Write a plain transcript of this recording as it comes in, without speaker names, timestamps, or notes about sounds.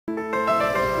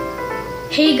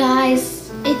Hey guys,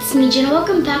 it's me Jenna.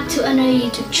 Welcome back to another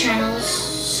YouTube channel.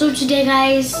 So today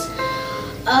guys,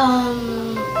 oh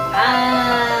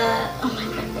my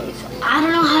god guys, I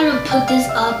don't know how to put this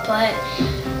up, but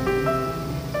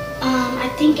I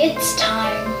think it's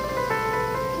time.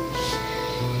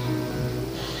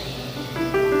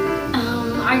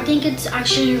 I think it's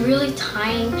actually really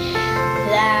time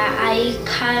that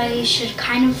I should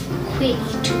kind of quit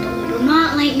YouTube a little.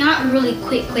 Not really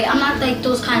quit. I'm not like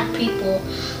those kind of people.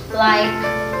 Like,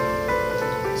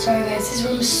 sorry guys, this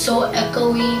room is so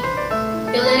echoey.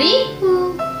 Ability?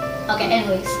 Okay,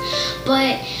 anyways,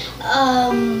 but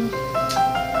I'm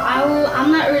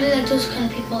not really like those kind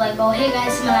of people. Like, oh hey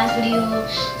guys, it's my last video.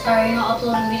 Sorry, you're not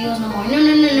uploading videos no more. No,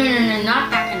 not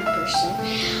that kind of person.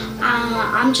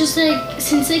 I'm just like,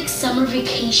 since like summer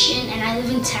vacation, and I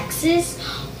live in Texas,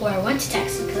 or I went to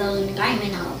Texas because I was in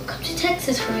Guyman. I'll come to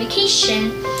Texas for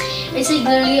vacation. It's like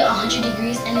literally 100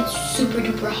 degrees and it's super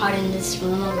duper hot in this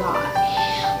room a lot.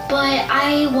 But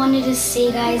I wanted to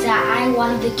say guys that I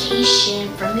want a vacation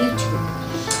from YouTube.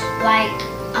 Like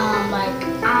I'm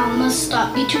gonna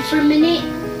stop YouTube for a minute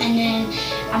and then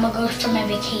I'm gonna go for my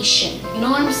vacation. You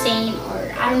know what I'm saying? Or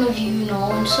I don't know if you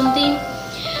know or something.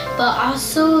 But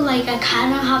also like I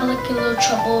kind of have like a little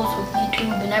troubles with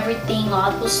YouTube and everything,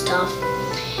 all those stuff.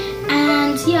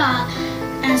 And yeah,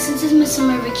 and since it's my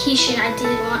summer vacation, I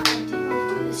did want to do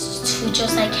this to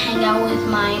just like hang out with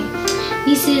my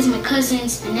nieces, my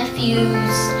cousins, my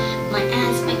nephews, my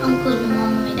aunts, my uncles, my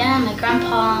mom, my dad, my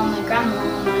grandpa, my grandma,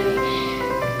 my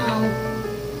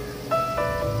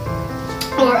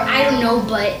or I don't know,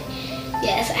 but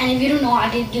yes. And if you don't know, I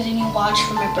did get a new watch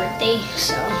for my birthday,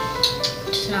 so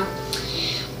just know.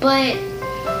 But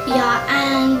yeah,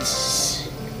 and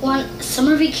when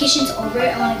summer vacation's over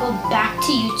and when I go back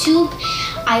to YouTube,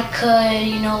 I could,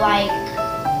 you know, like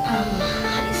how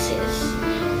do you say this?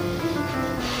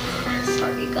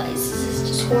 Sorry guys, this is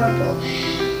just horrible.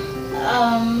 I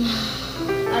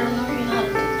don't know really how to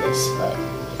put this, but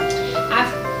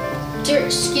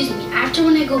after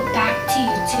when I go back to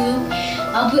YouTube,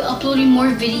 I'll be uploading more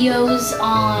videos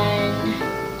on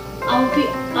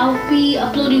I'll be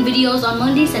uploading videos on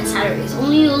Mondays and Saturdays.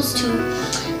 Only those 2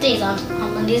 days, on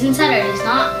Mondays and Saturdays,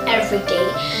 not every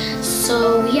day.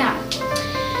 So yeah.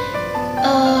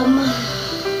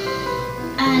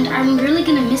 And I'm really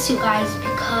gonna miss you guys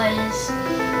because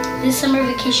this summer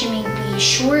vacation may be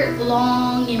short,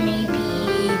 long, it may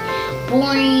be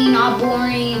boring, not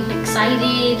boring,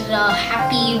 excited,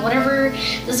 happy, whatever.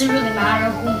 Doesn't really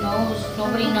matter. Who knows?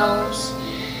 Nobody knows.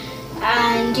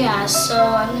 And yeah, so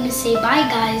I'm gonna say bye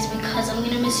guys because I'm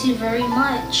gonna miss you very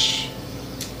much.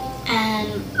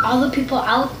 And all the people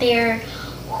out there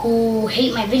who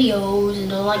hate my videos and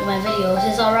don't like my videos,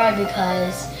 it's alright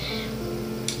because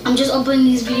I'm just uploading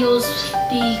these videos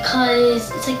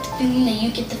because it's like the feeling that you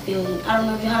get the feeling. I don't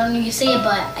know if you say it,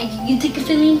 but you take a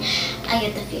feeling, I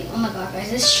get the feeling. Oh my god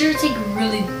guys, this shirt's like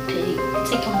really big.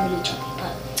 It's like I'm really chubby,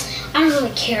 but I don't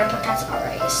really care, but that's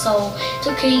alright. So it's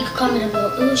okay, you can comment below,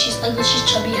 oh she's ugly, she's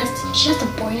chubby, she has the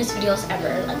boringest videos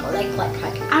ever. Like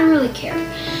I don't really care.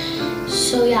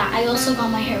 So yeah, I also got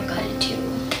my hair cut too.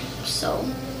 So,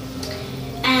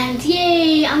 and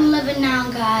yay, I'm 11 now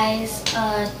guys.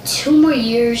 2 more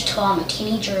years till I'm a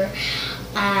teenager.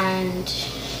 And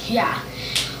yeah,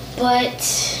 but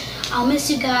I'll miss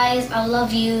you guys. I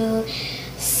love you.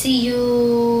 See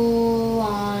you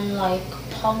on like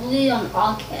probably on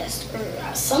August or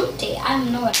someday. I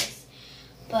don't know guys.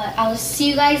 But I'll see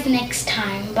you guys next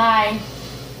time. Bye.